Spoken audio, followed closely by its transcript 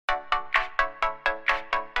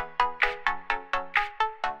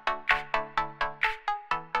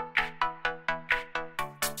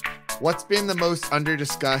What's been the most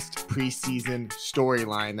underdiscussed preseason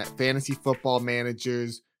storyline that fantasy football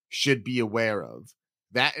managers should be aware of?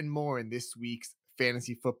 That and more in this week's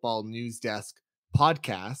Fantasy Football News Desk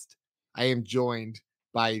podcast. I am joined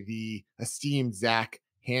by the esteemed Zach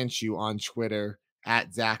Hanshu on Twitter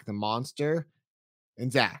at Zach the Monster.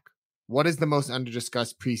 And Zach, what is the most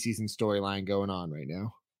underdiscussed preseason storyline going on right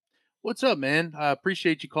now? What's up, man? I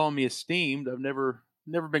appreciate you calling me esteemed. I've never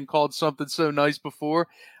been called something so nice before.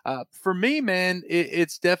 For me, man,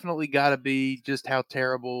 it's definitely got to be just how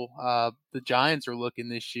terrible the Giants are looking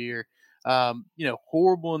this year.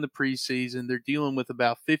 Horrible in the preseason. They're dealing with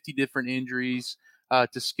about 50 different injuries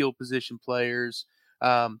to skill position players.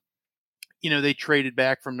 They traded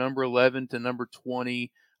back from number 11 to number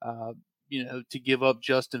 20. To give up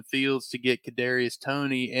Justin Fields to get Kadarius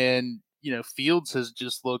Toney, and Fields has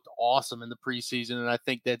just looked awesome in the preseason, and I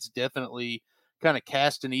think that's definitely kind of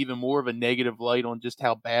cast an even more of a negative light on just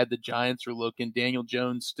how bad the Giants are looking. Daniel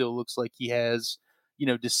Jones still looks like he has,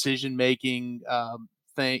 decision making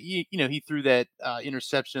thing. He threw that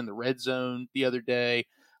interception in the red zone the other day.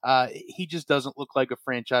 He just doesn't look like a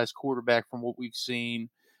franchise quarterback from what we've seen.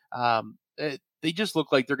 They just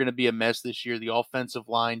look like they're going to be a mess this year. The offensive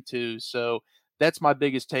line too. So that's my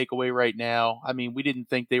biggest takeaway right now. I mean, we didn't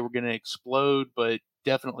think they were going to explode, but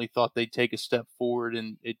definitely thought they'd take a step forward,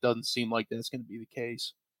 and it doesn't seem like that's going to be the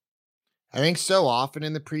case. I think so often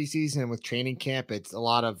in the preseason and with training camp, it's a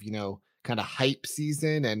lot of, kind of hype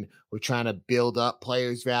season, and we're trying to build up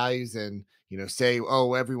players' values and, say,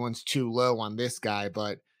 oh, everyone's too low on this guy.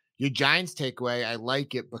 But your Giants takeaway, I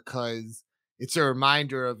like it because it's a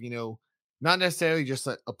reminder of, not necessarily just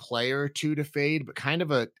a player or two to fade, but kind of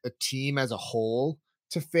a team as a whole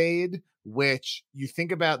to fade, which you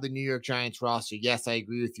think about the New York Giants roster. Yes, I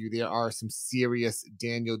agree with you. There are some serious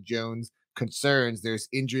Daniel Jones concerns. There's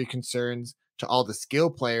injury concerns to all the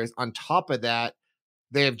skill players. On top of that,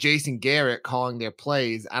 they have Jason Garrett calling their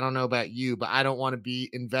plays. I don't know about you, but I don't want to be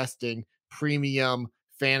investing premium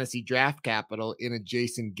fantasy draft capital in a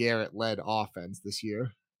Jason Garrett led offense this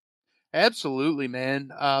year. Absolutely,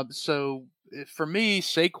 man. For me,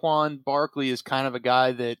 Saquon Barkley is kind of a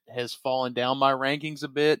guy that has fallen down my rankings a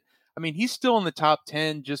bit. I mean, he's still in the top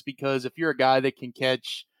 10 just because if you're a guy that can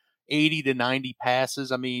catch 80 to 90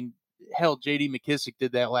 passes, I mean, hell, JD McKissick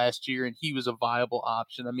did that last year and he was a viable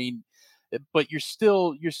option. I mean, but you're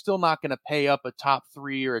still not going to pay up a top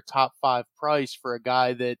 3 or a top 5 price for a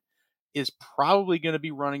guy that is probably going to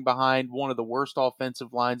be running behind one of the worst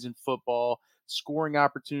offensive lines in football. Scoring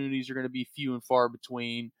opportunities are going to be few and far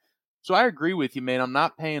between. So I agree with you, man. I'm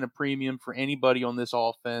not paying a premium for anybody on this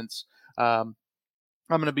offense. I'm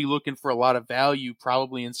going to be looking for a lot of value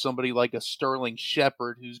probably in somebody like a Sterling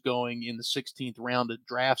Shepard who's going in the 16th round of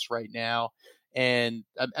drafts right now. And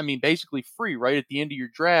I mean, basically free right at the end of your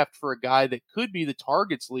draft for a guy that could be the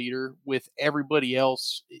targets leader with everybody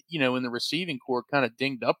else, in the receiving corps kind of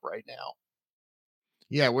dinged up right now.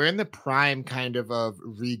 Yeah, we're in the prime of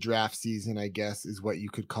redraft season, I guess, is what you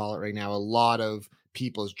could call it right now. A lot of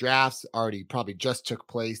people's drafts already probably just took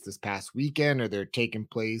place this past weekend, or they're taking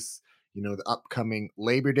place, the upcoming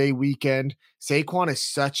Labor Day weekend. Saquon is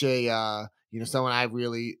such a, someone I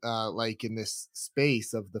really like in this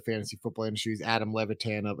space of the fantasy football industry is Adam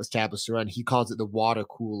Levitan of Established Run. He calls it the water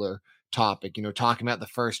cooler topic, talking about the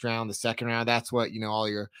first round, the second round. That's what, all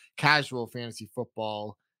your casual fantasy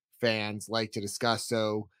football fans like to discuss.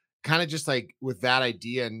 So kind of just like with that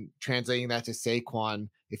idea and translating that to Saquon,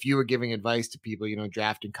 if you were giving advice to people,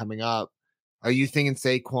 drafting coming up, are you thinking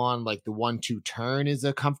Saquon like the 1-2 turn is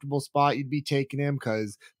a comfortable spot you'd be taking him?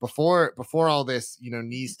 Because before all this,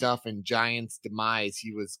 knee stuff and Giants demise,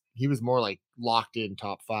 he was more like locked in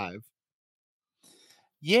top 5.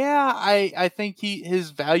 Yeah, I think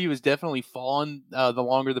his value has definitely fallen the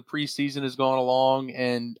longer the preseason has gone along,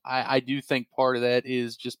 and I do think part of that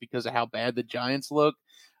is just because of how bad the Giants look.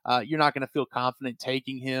 You're not going to feel confident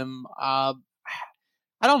taking him.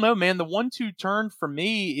 I don't know, man. The 1-2 turn for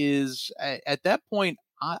me is at that point,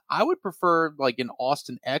 I would prefer like an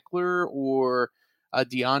Austin Eckler or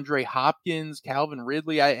DeAndre Hopkins, Calvin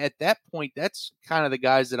Ridley. At that point, that's kind of the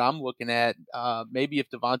guys that I'm looking at. Maybe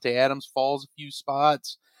if Devontae Adams falls a few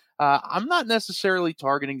spots, I'm not necessarily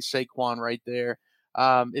targeting Saquon right there.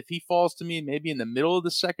 If he falls to me, maybe in the middle of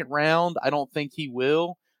the second round, I don't think he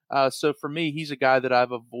will. So for me, he's a guy that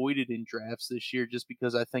I've avoided in drafts this year just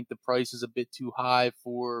because I think the price is a bit too high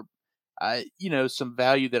for, some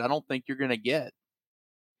value that I don't think you're going to get.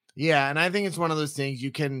 Yeah, and I think it's one of those things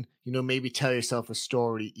you can, maybe tell yourself a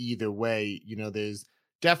story either way. There's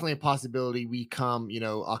definitely a possibility we come,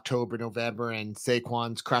 October, November, and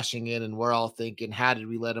Saquon's crushing it, and we're all thinking, how did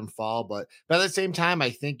we let him fall? But at the same time,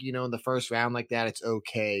 I think, in the first round like that, it's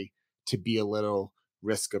okay to be a little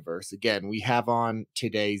risk averse. Again, we have on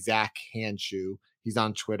today Zach Hanshu. He's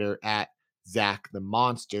on Twitter at Zach the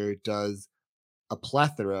Monster, does a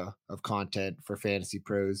plethora of content for fantasy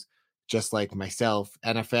pros, just like myself.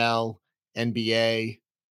 NFL, NBA.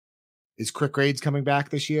 Is Quick Grades coming back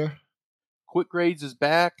this year? Quick Grades is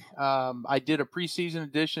back. I did a preseason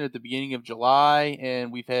edition at the beginning of July,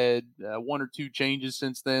 and we've had one or two changes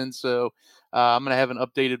since then. So I'm going to have an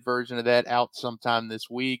updated version of that out sometime this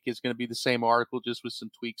week. It's going to be the same article, just with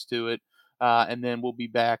some tweaks to it. And then we'll be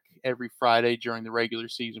back every Friday during the regular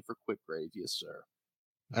season for Quick Grades. Yes, sir.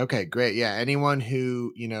 Okay, great. Yeah, anyone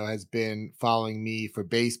who, has been following me for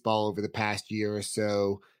baseball over the past year or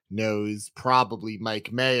so knows probably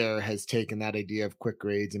Mike Mayer has taken that idea of Quick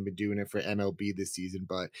Grades and been doing it for MLB this season,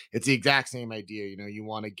 but it's the exact same idea. You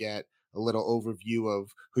want to get a little overview of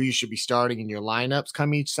who you should be starting in your lineups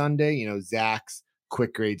come each Sunday. Zach's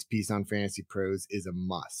Quick Grades piece on Fantasy Pros is a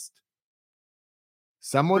must.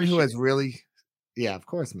 Someone who Appreciate has really, yeah, of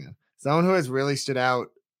course, man. Someone who has really stood out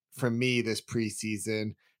for me this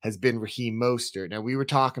preseason has been Raheem Mostert. Now, we were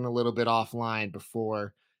talking a little bit offline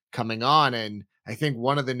before coming on, and I think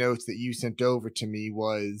one of the notes that you sent over to me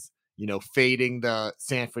was, fading the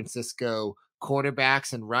San Francisco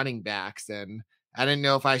quarterbacks and running backs. And I didn't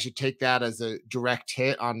know if I should take that as a direct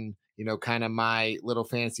hit on, kind of my little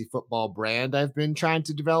fantasy football brand I've been trying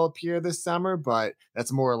to develop here this summer, but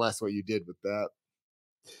that's more or less what you did with that.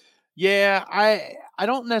 Yeah, I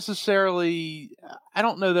don't necessarily I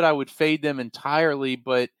don't know that I would fade them entirely,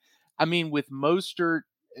 but I mean with Mostert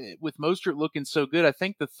looking so good, I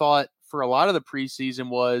think the thought for a lot of the preseason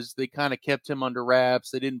was they kind of kept him under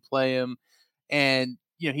wraps. They didn't play him, and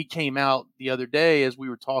he came out the other day as we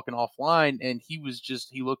were talking offline, and he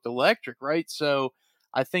looked electric, right? So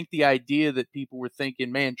I think the idea that people were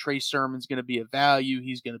thinking, man, Trey Sermon's going to be a value,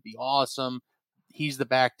 he's going to be awesome, he's the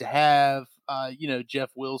back to have. Jeff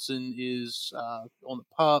Wilson is on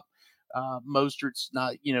the pup. Mostert's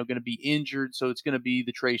not, going to be injured, so it's going to be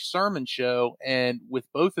the Trey Sermon show. And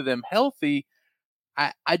with both of them healthy,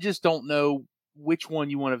 I just don't know which one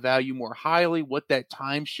you want to value more highly, what that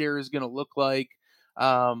timeshare is going to look like.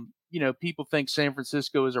 People think San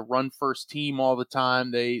Francisco is a run first team all the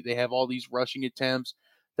time. They have all these rushing attempts.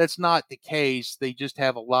 That's not the case. They just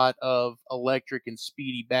have a lot of electric and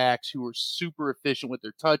speedy backs who are super efficient with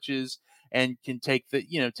their touches and can take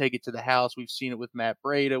it to the house. We've seen it with Matt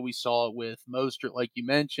Breida. We saw it with Mostert, like you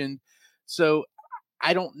mentioned. So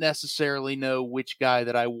I don't necessarily know which guy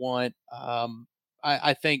that I want.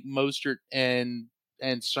 I think Mostert and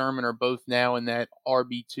Sermon are both now in that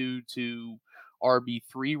RB2 to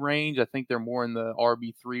RB3 range. I think they're more in the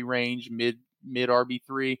RB3 range, mid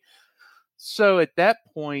RB3. So at that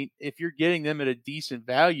point, if you're getting them at a decent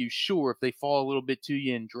value, sure, if they fall a little bit to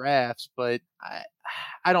you in drafts, but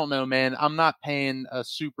I don't know, man. I'm not paying a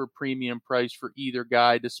super premium price for either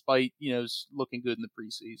guy, despite looking good in the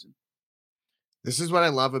preseason. This is what I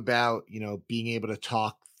love about, being able to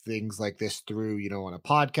talk things like this through, on a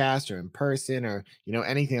podcast or in person or,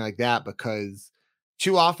 anything like that, because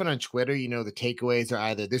too often on Twitter, the takeaways are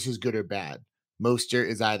either this is good or bad. Mostert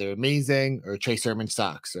is either amazing or Trey Sermon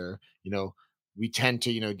sucks, or, we tend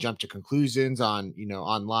to, jump to conclusions on,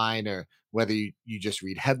 online, or whether you just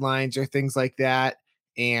read headlines or things like that.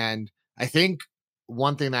 And I think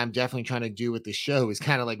one thing that I'm definitely trying to do with the show is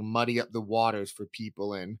kind of like muddy up the waters for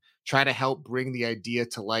people and try to help bring the idea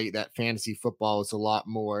to light that fantasy football is a lot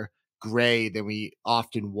more gray than we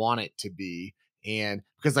often want it to be. And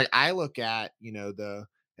because like I look at,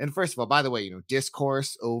 and first of all, by the way,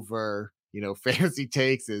 discourse over, fantasy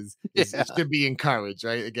takes is it Yeah, should be encouraged,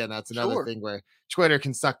 right? Again, that's another sure. thing where Twitter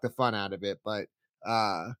can suck the fun out of it, but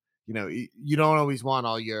you don't always want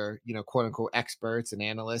all your, quote unquote experts and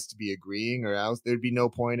analysts to be agreeing, or else there'd be no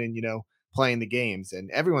point in, playing the games, and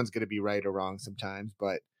everyone's going to be right or wrong sometimes.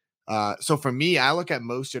 But so for me, I look at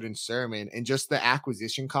Mostert and Sermon, and just the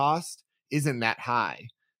acquisition cost isn't that high.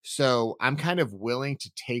 So I'm kind of willing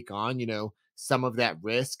to take on, some of that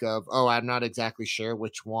risk of, oh, I'm not exactly sure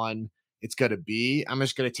which one it's going to be. I'm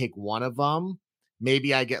just going to take one of them.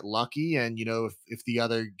 Maybe I get lucky, and if the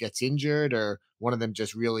other gets injured or one of them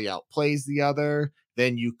just really outplays the other,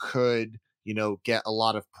 then you could, get a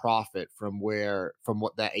lot of profit from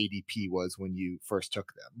what that ADP was when you first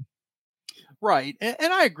took them. Right.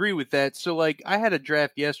 And I agree with that. So, like, I had a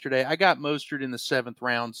draft yesterday. I got Mostert in the seventh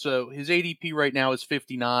round. So his ADP right now is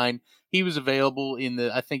 59. He was available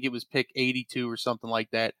I think it was pick 82 or something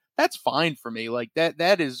like that. That's fine for me. Like,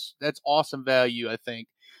 that's awesome value, I think.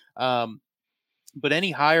 Um, but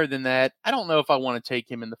any higher than that, I don't know if I want to take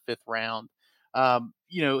him in the fifth round.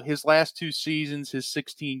 His last two seasons, his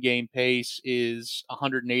 16 game pace is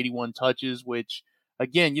 181 touches, which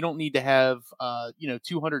again, you don't need to have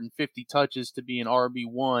 250 touches to be an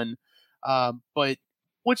RB1. But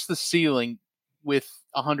what's the ceiling with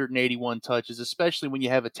 181 touches, especially when you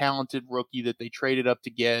have a talented rookie that they traded up to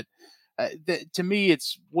get? To me,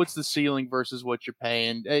 it's what's the ceiling versus what you're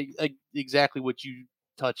paying. Exactly what you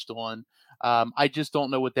touched on. I just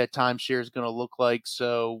don't know what that timeshare is going to look like.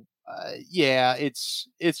 So, yeah, it's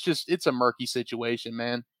a murky situation,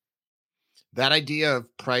 man. That idea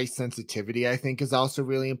of price sensitivity, I think, is also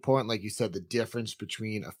really important. Like you said, the difference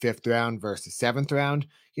between a fifth round versus seventh round.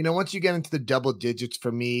 Once you get into the double digits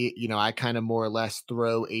for me, I kind of more or less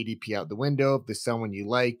throw ADP out the window. If there's someone you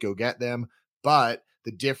like, go get them. But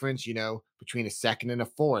the difference, between a second and a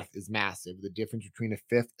fourth is massive. The difference between a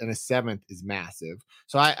fifth and a seventh is massive.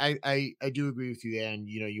 So I do agree with you there. And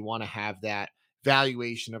you want to have that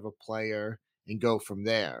valuation of a player and go from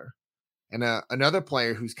there. And another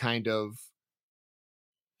player who's kind of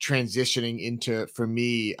transitioning into, for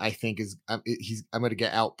me, I think is I'm going to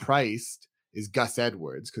get outpriced is Gus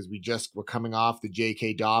Edwards, because we're coming off the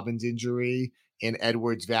J.K. Dobbins injury, and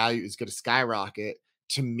Edwards' value is going to skyrocket.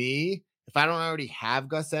 To me, if I don't already have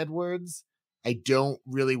Gus Edwards, I don't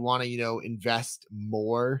really want to invest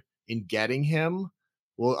more in getting him.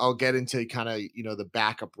 Well, I'll get into kind of the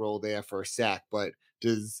backup role there for a sec, but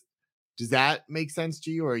does that make sense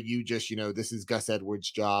to you, or are you just this is Gus Edwards'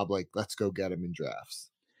 job, like let's go get him in drafts?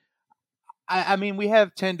 I mean, we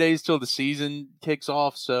have 10 days till the season kicks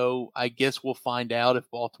off, so I guess we'll find out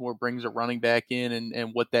if Baltimore brings a running back in and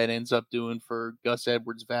what that ends up doing for Gus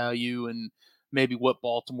Edwards' value and maybe what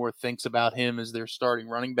Baltimore thinks about him as their starting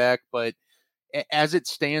running back. But as it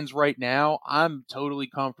stands right now, I'm totally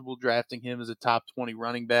comfortable drafting him as a top 20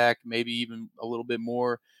 running back, maybe even a little bit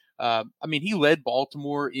more. I mean, he led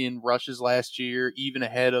Baltimore in rushes last year, even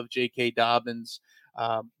ahead of J.K. Dobbins.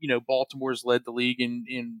 Baltimore's led the league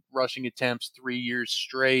in rushing attempts 3 years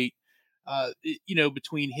straight.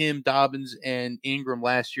 Between him, Dobbins, and Ingram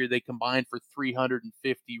last year, they combined for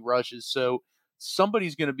 350 rushes. So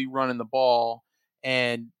somebody's going to be running the ball.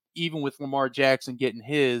 And even with Lamar Jackson getting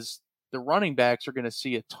his, the running backs are going to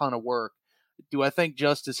see a ton of work. Do I think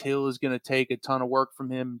Justice Hill is going to take a ton of work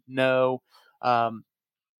from him? No. Um,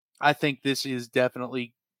 I think this is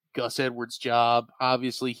definitely Gus Edwards' job.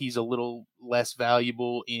 Obviously, he's a little less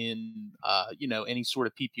valuable in any sort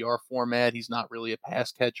of PPR format. He's not really a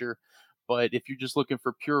pass catcher, but if you're just looking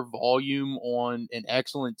for pure volume on an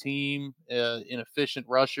excellent team, an efficient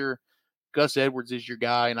rusher, Gus Edwards is your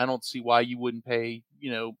guy, and I don't see why you wouldn't pay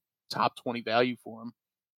top 20 value for him.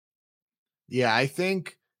 Yeah, I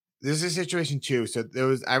think there's a situation too. So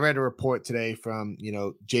I read a report today from,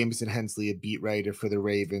 Jameson Hensley, a beat writer for the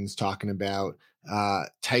Ravens, talking about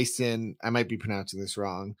Tyson. I might be pronouncing this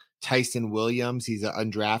wrong. Tyson Williams. He's an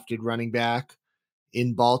undrafted running back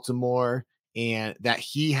in Baltimore, and that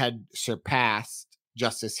he had surpassed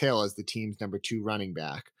Justice Hill as the team's number 2 running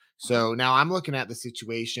back. So now I'm looking at the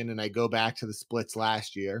situation and I go back to the splits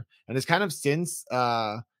last year, and it's kind of since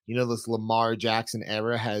this Lamar Jackson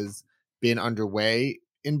era has been underway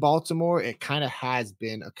in Baltimore, it kind of has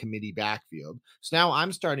been a committee backfield. So now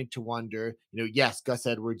I'm starting to wonder, yes, Gus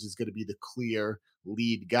Edwards is going to be the clear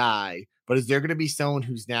lead guy, but is there going to be someone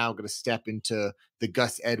who's now going to step into the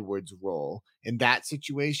Gus Edwards role? In that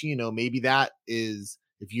situation, maybe that is,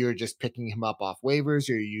 if you're just picking him up off waivers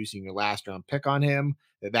or you're using your last round pick on him,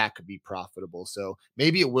 that could be profitable. So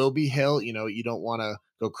maybe it will be Hill. You don't want to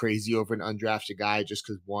go crazy over an undrafted guy just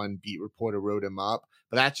because one beat reporter wrote him up.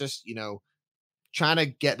 But that's just, trying to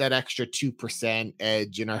get that extra 2%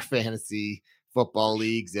 edge in our fantasy football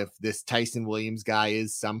leagues. If this Tyson Williams guy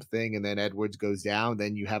is something and then Edwards goes down,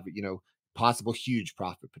 then you have, possible huge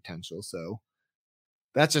profit potential. So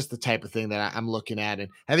that's just the type of thing that I'm looking at. And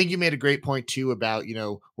I think you made a great point too about,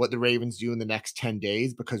 what the Ravens do in the next 10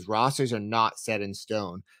 days, because rosters are not set in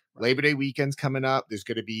stone. Labor Day weekend's coming up. There's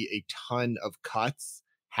going to be a ton of cuts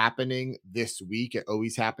happening this week. It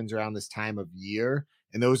always happens around this time of year.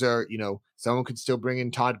 And those are, someone could still bring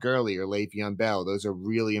in Todd Gurley or Le'Veon Bell. Those are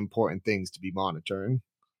really important things to be monitoring.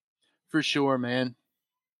 For sure, man.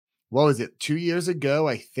 What was it? 2 years ago,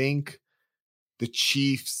 I think the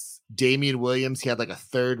Chiefs, Damian Williams, he had like a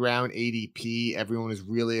third round ADP. Everyone was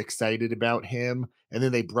really excited about him. And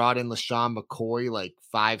then they brought in LaShawn McCoy like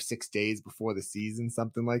 5-6 days before the season,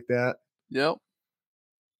 something like that. Yep.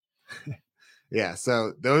 Yeah.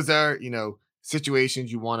 So those are,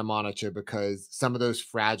 situations you want to monitor, because some of those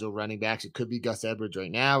fragile running backs, it could be Gus Edwards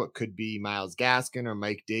right now. It could be Myles Gaskin or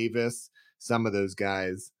Mike Davis. Some of those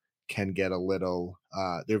guys, can get a little,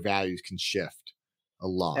 their values can shift a A-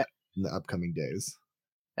 lot in the upcoming days.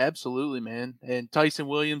 Absolutely, man. And Tyson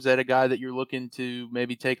Williams, that a guy that you're looking to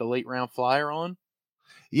maybe take a late round flyer on?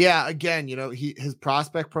 Yeah, again, his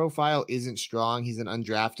prospect profile isn't strong. He's an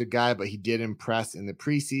undrafted guy, but he did impress in the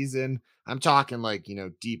preseason. I'm talking like,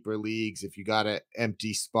 deeper leagues. If you got an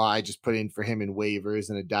empty spot, I just put in for him in waivers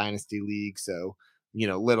in a dynasty league. So,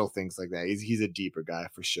 little things like that. He's a deeper guy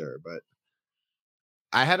for sure. But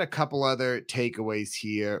I had a couple other takeaways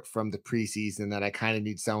here from the preseason that I kind of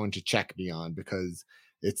need someone to check me on because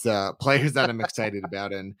it's players that I'm excited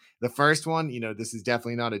about. And the first one, this is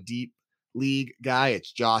definitely not a deep league guy.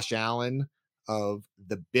 It's Josh Allen of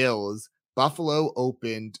the Bills. Buffalo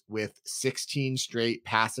opened with 16 straight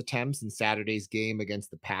pass attempts in Saturday's game against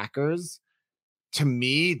the Packers. To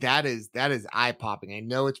me, that is eye popping. I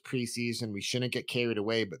know it's preseason. We shouldn't get carried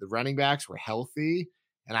away, but the running backs were healthy.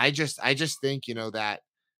 And I just think, that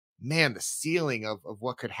man, the ceiling of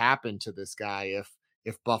what could happen to this guy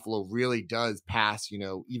if Buffalo really does pass,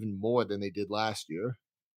 even more than they did last year.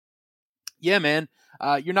 Yeah, man.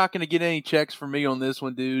 You're not going to get any checks from me on this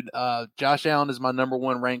one, dude. Josh Allen is my number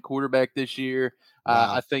one ranked quarterback this year.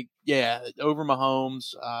 I Wow. think, yeah, over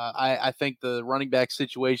Mahomes. I think the running back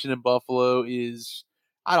situation in Buffalo is,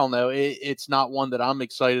 I don't know, it's not one that I'm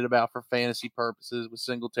excited about for fantasy purposes with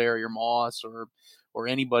Singletary or Moss or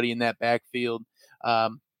anybody in that backfield.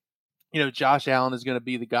 Um, Josh Allen is going to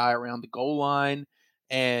be the guy around the goal line,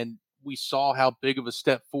 and we saw how big of a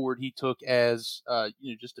step forward he took as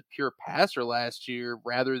just a pure passer last year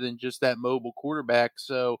rather than just that mobile quarterback.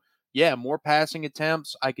 So, yeah, more passing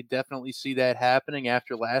attempts. I could definitely see that happening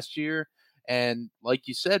after last year. And like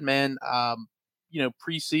you said, man,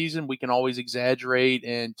 preseason we can always exaggerate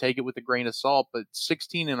and take it with a grain of salt, but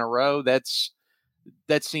 16 in a row, that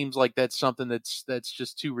seems like that's something that's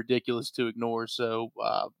just too ridiculous to ignore. So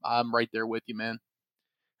I'm right there with you, man.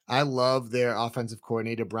 I love their offensive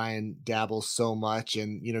coordinator, Brian Dabble, so much.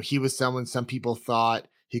 And, he was someone some people thought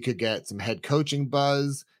he could get some head coaching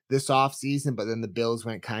buzz this offseason, but then the Bills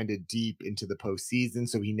went kind of deep into the postseason.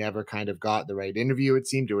 So he never kind of got the right interview, it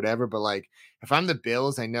seemed, or whatever. But like, if I'm the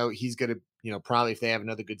Bills, I know he's going to, probably if they have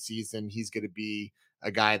another good season, he's going to be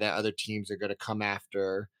a guy that other teams are going to come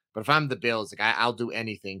after. But if I'm the Bills, like I'll do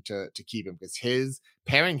anything to keep him because his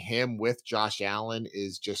pairing him with Josh Allen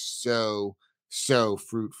is just so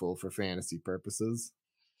fruitful for fantasy purposes.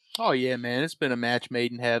 Oh yeah, man, it's been a match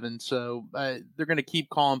made in heaven. So they're going to keep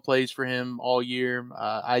calling plays for him all year.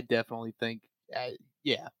 I definitely think,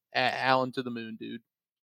 yeah, Allen to the moon, dude.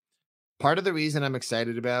 Part of the reason I'm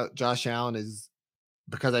excited about Josh Allen is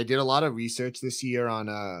because I did a lot of research this year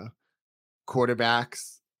on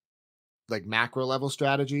quarterbacks like macro level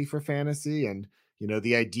strategy for fantasy and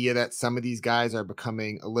the idea that some of these guys are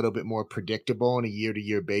becoming a little bit more predictable on a year to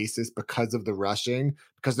year basis because of the rushing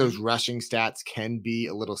because those Mhm. rushing stats can be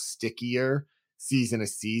a little stickier season to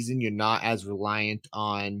season. You're not as reliant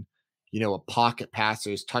on a pocket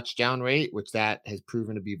passer's touchdown rate, which that has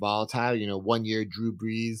proven to be volatile. 1 year Drew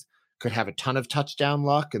Brees could have a ton of touchdown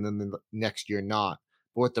luck and then the next year not.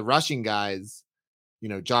 But with the rushing guys,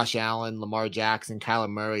 Josh Allen, Lamar Jackson, Kyler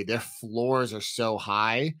Murray, their floors are so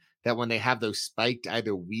high that when they have those spiked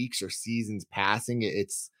either weeks or seasons passing,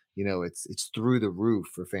 it's through the roof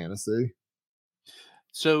for fantasy.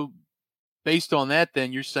 So based on that,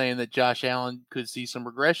 then you're saying that Josh Allen could see some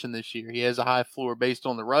regression this year. He has a high floor based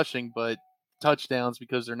on the rushing, but touchdowns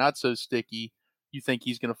because they're not so sticky. You think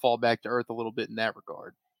he's going to fall back to earth a little bit in that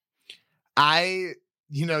regard? I,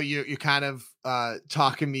 you're kind of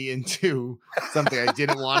talking me into something I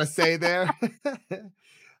didn't want to say there.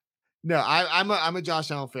 No, I'm a Josh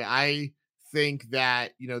Allen fan. I think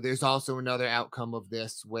that there's also another outcome of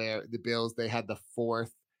this where the Bills they had the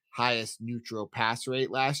fourth highest neutral pass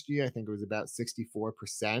rate last year. I think it was about 64%,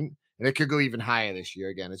 and it could go even higher this year.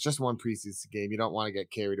 Again, it's just one preseason game. You don't want to get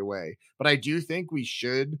carried away, but I do think we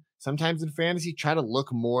should sometimes in fantasy try to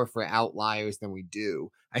look more for outliers than we do.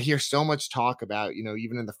 I hear so much talk about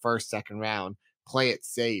even in the first, second round. Play it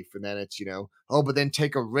safe, and then it's oh, but then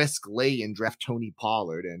take a risk late and draft Tony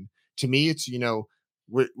Pollard, and to me, it's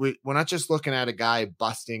we're not just looking at a guy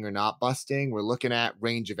busting or not busting. We're looking at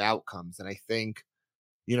range of outcomes, and I think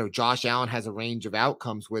Josh Allen has a range of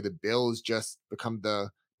outcomes where the Bills just become the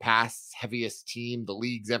pass heaviest team the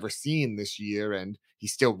league's ever seen this year, and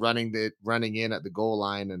he's still running in at the goal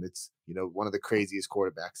line, and it's one of the craziest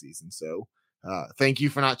quarterback seasons. So, thank you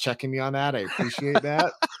for not checking me on that. I appreciate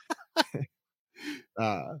that.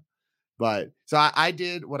 Uh, But so I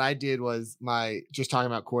did what I did was my just talking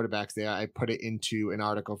about quarterbacks there. I put it into an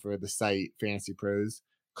article for the site Fantasy Pros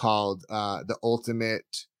called the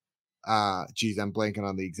ultimate geez, I'm blanking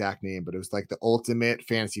on the exact name, but it was like the ultimate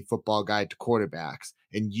fantasy football guide to quarterbacks.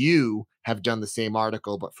 And you have done the same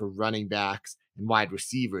article, but for running backs and wide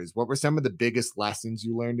receivers. What were some of the biggest lessons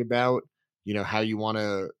you learned about, how you want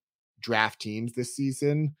to draft teams this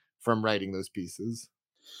season from writing those pieces?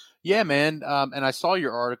 Yeah, man. And I saw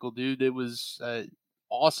your article, dude. It was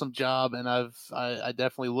awesome job, and I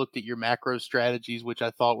definitely looked at your macro strategies, which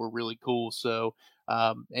I thought were really cool. So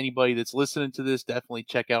anybody that's listening to this, definitely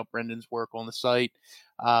check out Brendan's work on the site.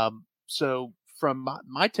 So from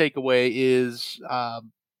my takeaway is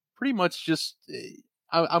pretty much just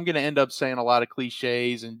I'm going to end up saying a lot of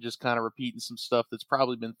cliches and just kind of repeating some stuff that's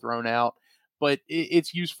probably been thrown out, but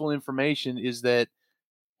it's useful information. Is that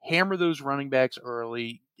hammer those running backs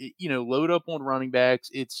early. Load up on running backs.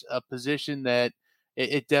 It's a position that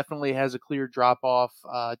it definitely has a clear drop off.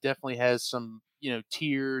 Definitely has some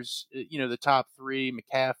tiers. The top three: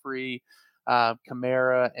 McCaffrey,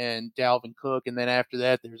 Kamara, and Dalvin Cook, and then after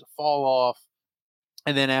that, there's a fall off.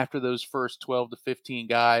 And then after those first 12 to 15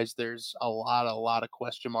 guys, there's a lot of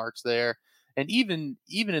question marks there. And even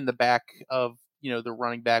in the back of the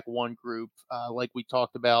running back one group, like we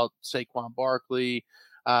talked about Saquon Barkley,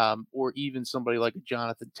 or even somebody like a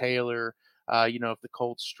Jonathan Taylor. If the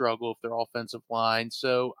Colts struggle, if their offensive line.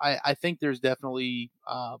 So I think there's definitely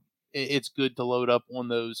it's good to load up on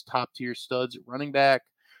those top tier studs at running back.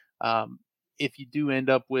 Um, if you do end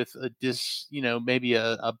up with maybe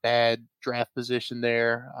a bad draft position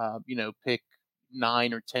there, pick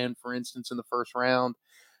 9 or 10, for instance, in the first round,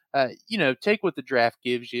 take what the draft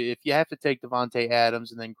gives you. If you have to take Devontae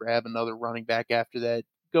Adams and then grab another running back after that,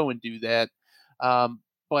 go and do that.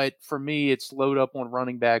 But for me, it's load up on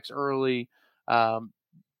running backs early. Um,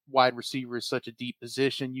 Wide receiver is such a deep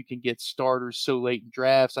position. You can get starters so late in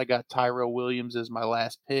drafts. I got Tyrell Williams as my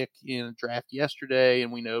last pick in a draft yesterday,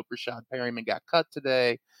 and we know Brashad Perryman got cut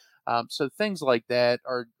today. So things like that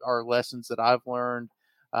are lessons that I've learned.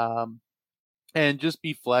 Um, and just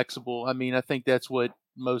be flexible. I mean, I think that's what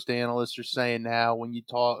most analysts are saying now when you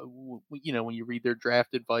talk, when you read their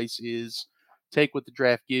draft advice is take what the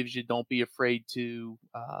draft gives you. Don't be afraid to,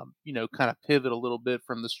 kind of pivot a little bit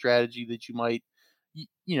from the strategy that you might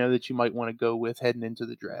want to go with heading into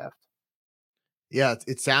the draft. Yeah,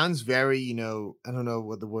 it sounds very, I don't know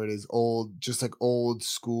what the word is, old, just like old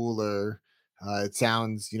school, or it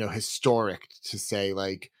sounds, historic to say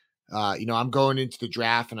like, I'm going into the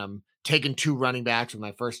draft and I'm taking two running backs with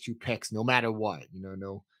my first two picks, no matter what,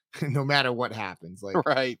 no, no matter what happens. Like,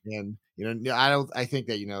 Right. and I think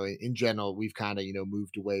that, in general, we've kind of,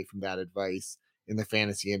 moved away from that advice in the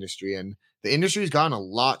fantasy industry, and the industry's gone a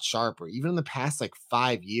lot sharper, even in the past like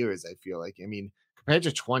 5 years. I feel like, I mean, compared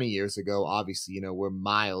to 20 years ago, obviously, we're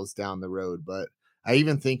miles down the road. But I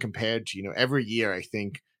even think compared to, every year, I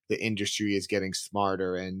think the industry is getting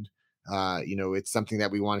smarter, and it's something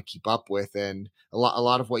that we want to keep up with. And a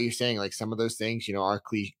lot of what you're saying, like some of those things, are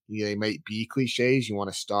they might be cliches. You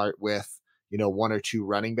want to start with, one or two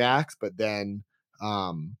running backs, but then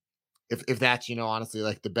if that's, honestly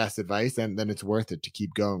like the best advice, then it's worth it to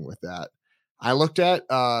keep going with that. I looked at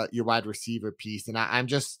your wide receiver piece, and I'm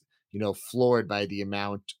just, floored by the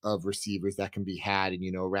amount of receivers that can be had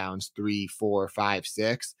in, rounds 3, 4, 5,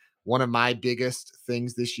 6. One of my biggest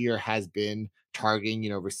things this year has been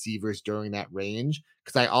targeting, receivers during that range.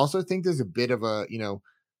 Cause I also think there's a bit of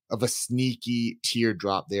a sneaky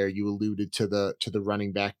teardrop there. You alluded to the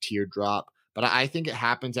running back teardrop, but I think it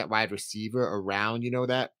happens at wide receiver around,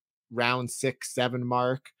 that round 6, 7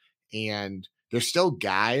 mark. And there's still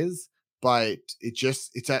guys, but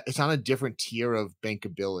it's on a different tier of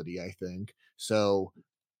bankability, I think. So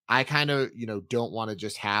I kind of, don't want to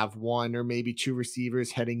just have one or maybe two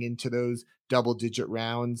receivers heading into those double digit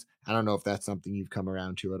rounds. I don't know if that's something you've come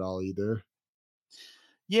around to at all either.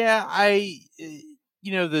 Yeah,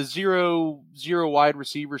 the zero wide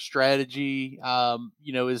receiver strategy,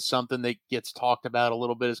 is something that gets talked about a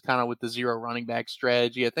little bit. Is kind of with the zero running back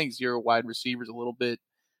strategy. I think zero wide receivers a little bit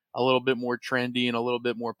more trendy and a little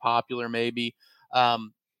bit more popular, maybe.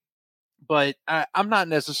 Um, but I'm not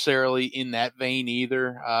necessarily in that vein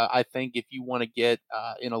either. I think if you want to get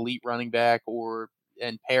an elite running back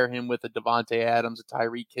and pair him with a Devonte Adams, a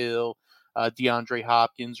Tyreek Hill, DeAndre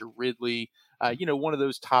Hopkins, or Ridley, one of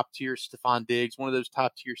those top tier Stephon Diggs, one of those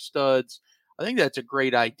top tier studs, I think that's a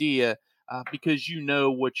great idea because you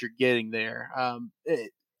know what you're getting there.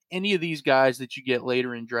 Any of these guys that you get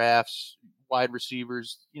later in drafts, wide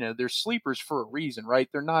receivers, they're sleepers for a reason, right?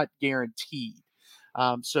 They're not guaranteed.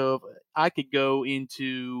 So if I could go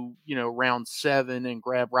into, round 7 and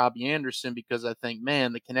grab Robbie Anderson because I think,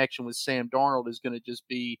 man, the connection with Sam Darnold is going to just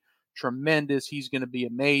be tremendous. He's going to be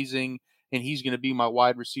amazing. and he's going to be my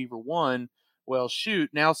wide receiver one. Well,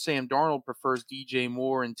 shoot, now Sam Darnold prefers DJ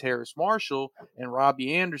Moore and Terrace Marshall, and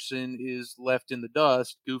Robbie Anderson is left in the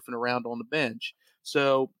dust, goofing around on the bench.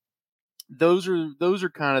 So those are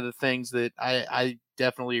kind of the things that I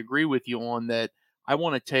definitely agree with you on. That I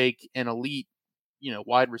want to take an elite,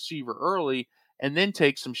 wide receiver early and then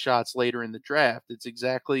take some shots later in the draft. It's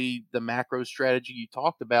exactly the macro strategy you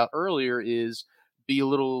talked about earlier, is be a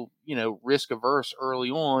little, risk averse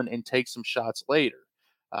early on and take some shots later.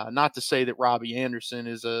 Not to say that Robbie Anderson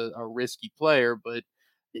is a risky player, but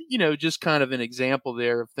just kind of an example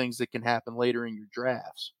there of things that can happen later in your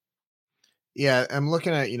drafts. Yeah, I'm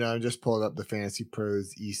looking at, I just pulled up the Fantasy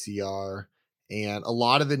Pros ECR, and a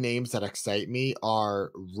lot of the names that excite me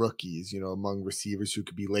are rookies, among receivers who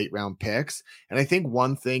could be late round picks. And I think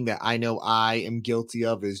one thing that I know I am guilty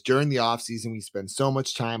of is during the offseason, we spend so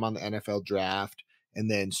much time on the NFL draft. And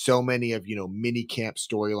then so many of, mini camp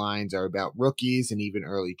storylines are about rookies and even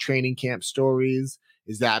early training camp stories.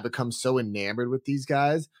 Is that I become so enamored with these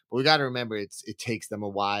guys. But we got to remember it takes them a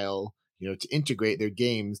while to integrate their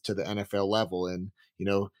games to the NFL level. And,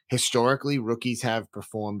 historically, rookies have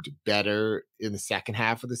performed better in the second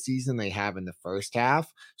half of the season they have in the first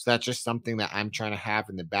half. So that's just something that I'm trying to have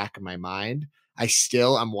in the back of my mind.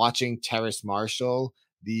 I'm watching Terrace Marshall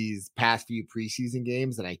these past few preseason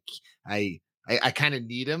games, and I kind of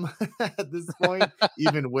need him at this point,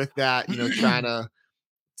 even with that, trying to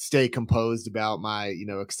stay composed about my,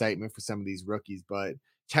 excitement for some of these rookies. But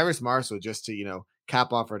Terrace Marshall, just to,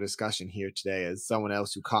 cap off our discussion here today, as someone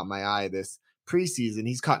else who caught my eye this preseason,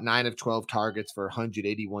 he's caught 9 of 12 targets for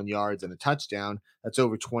 181 yards and a touchdown. That's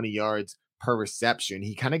over 20 yards per reception.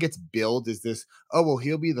 He kind of gets billed as this, oh, well,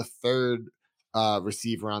 he'll be the third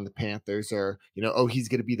receiver on the Panthers, or, oh, he's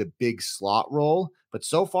going to be the big slot role. But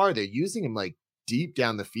so far, they're using him like deep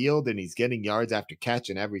down the field, and he's getting yards after catch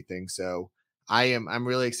and everything. So I'm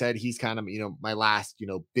really excited. He's kind of, my last,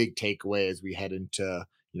 big takeaway as we head into,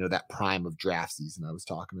 that prime of draft season I was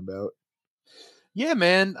talking about. Yeah,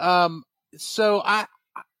 man. So I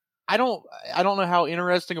don't know how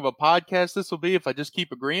interesting of a podcast this will be if I just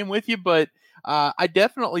keep agreeing with you, but I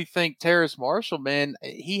definitely think Terrace Marshall, man,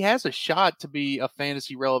 he has a shot to be a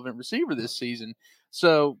fantasy relevant receiver this season.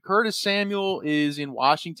 So Curtis Samuel is in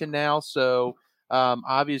Washington now, so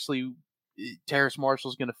obviously Terrace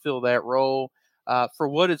Marshall is going to fill that role. For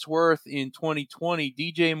what it's worth, in 2020,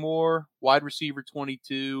 DJ Moore, wide receiver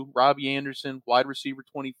 22, Robbie Anderson, wide receiver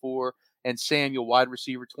 24, and Samuel, wide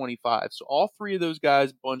receiver 25. So all three of those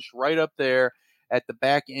guys bunched right up there at the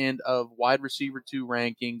back end of wide receiver 2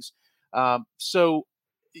 rankings. So,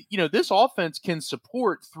 this offense can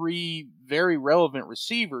support three very relevant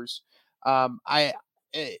receivers.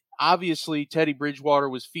 Obviously Teddy Bridgewater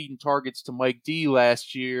was feeding targets to Mike D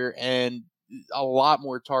last year, and a lot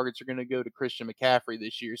more targets are going to go to Christian McCaffrey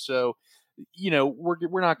this year. So,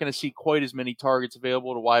 we're not going to see quite as many targets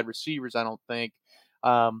available to wide receivers, I don't think.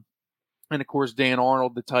 And of course, Dan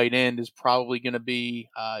Arnold, the tight end, is probably going to be,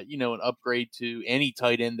 an upgrade to any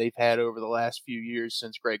tight end they've had over the last few years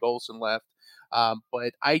since Greg Olsen left.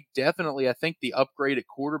 But I think the upgrade at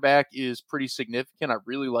quarterback is pretty significant. I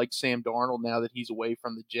really like Sam Darnold now that he's away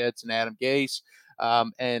from the Jets and Adam Gase.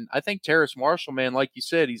 And I think Terrace Marshall, man, like you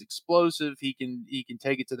said, he's explosive. He can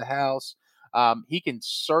take it to the house. He can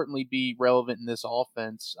certainly be relevant in this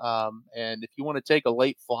offense. And if you want to take a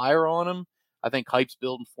late flyer on him, I think hype's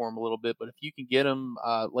building for him a little bit. But if you can get him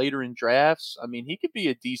later in drafts, I mean, he could be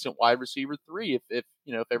a decent wide receiver 3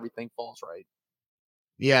 if everything falls right.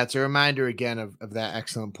 Yeah, it's a reminder again of that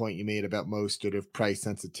excellent point you made about Mostert of price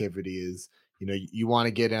sensitivity is, you want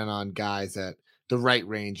to get in on guys at the right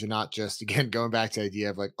range and not just, again, going back to the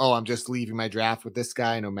idea of like, oh, I'm just leaving my draft with this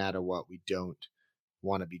guy no matter what. We don't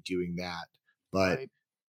want to be doing that. But Right.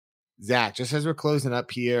 Zach, just as we're closing up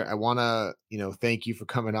here, I want to, thank you for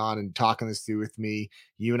coming on and talking this through with me.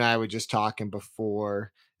 You and I were just talking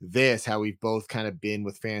before this, how we've both kind of been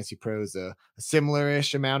with Fantasy Pros a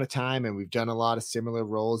similar-ish amount of time, and we've done a lot of similar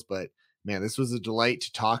roles. But man, this was a delight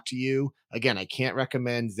to talk to you. Again, I can't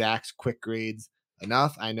recommend Zach's quick grades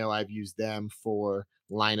enough. I know I've used them for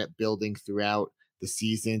lineup building throughout the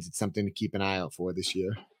seasons. It's something to keep an eye out for this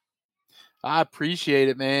year. I appreciate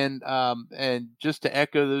it, man. And just to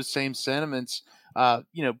echo those same sentiments,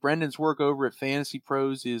 Brendan's work over at Fantasy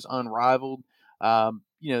Pros is unrivaled.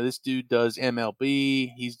 This dude does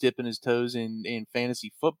MLB. He's dipping his toes in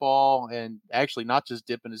fantasy football, and actually not just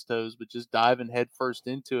dipping his toes, but just diving headfirst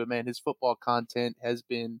into it, man. His football content has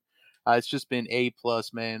been, it's just been A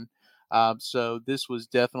plus, man. So this was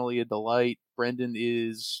definitely a delight. Brendan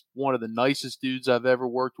is one of the nicest dudes I've ever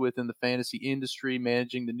worked with in the fantasy industry,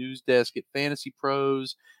 managing the news desk at Fantasy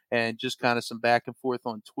Pros, and just kind of some back and forth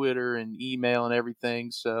on Twitter and email and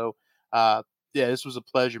everything. So, yeah, this was a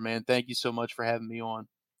pleasure, man. Thank you so much for having me on.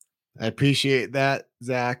 I appreciate that,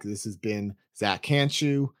 Zach. This has been Zach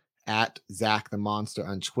Hanshu at Zach the Monster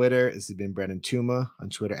on Twitter. This has been Brendan Tuma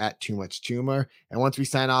on Twitter at Too Much Tumor. And once we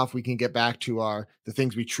sign off, we can get back to the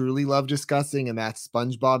things we truly love discussing, and that's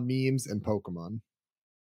SpongeBob memes and Pokemon.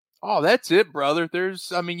 Oh, that's it, brother.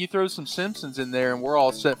 I mean, you throw some Simpsons in there and we're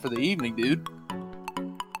all set for the evening, dude.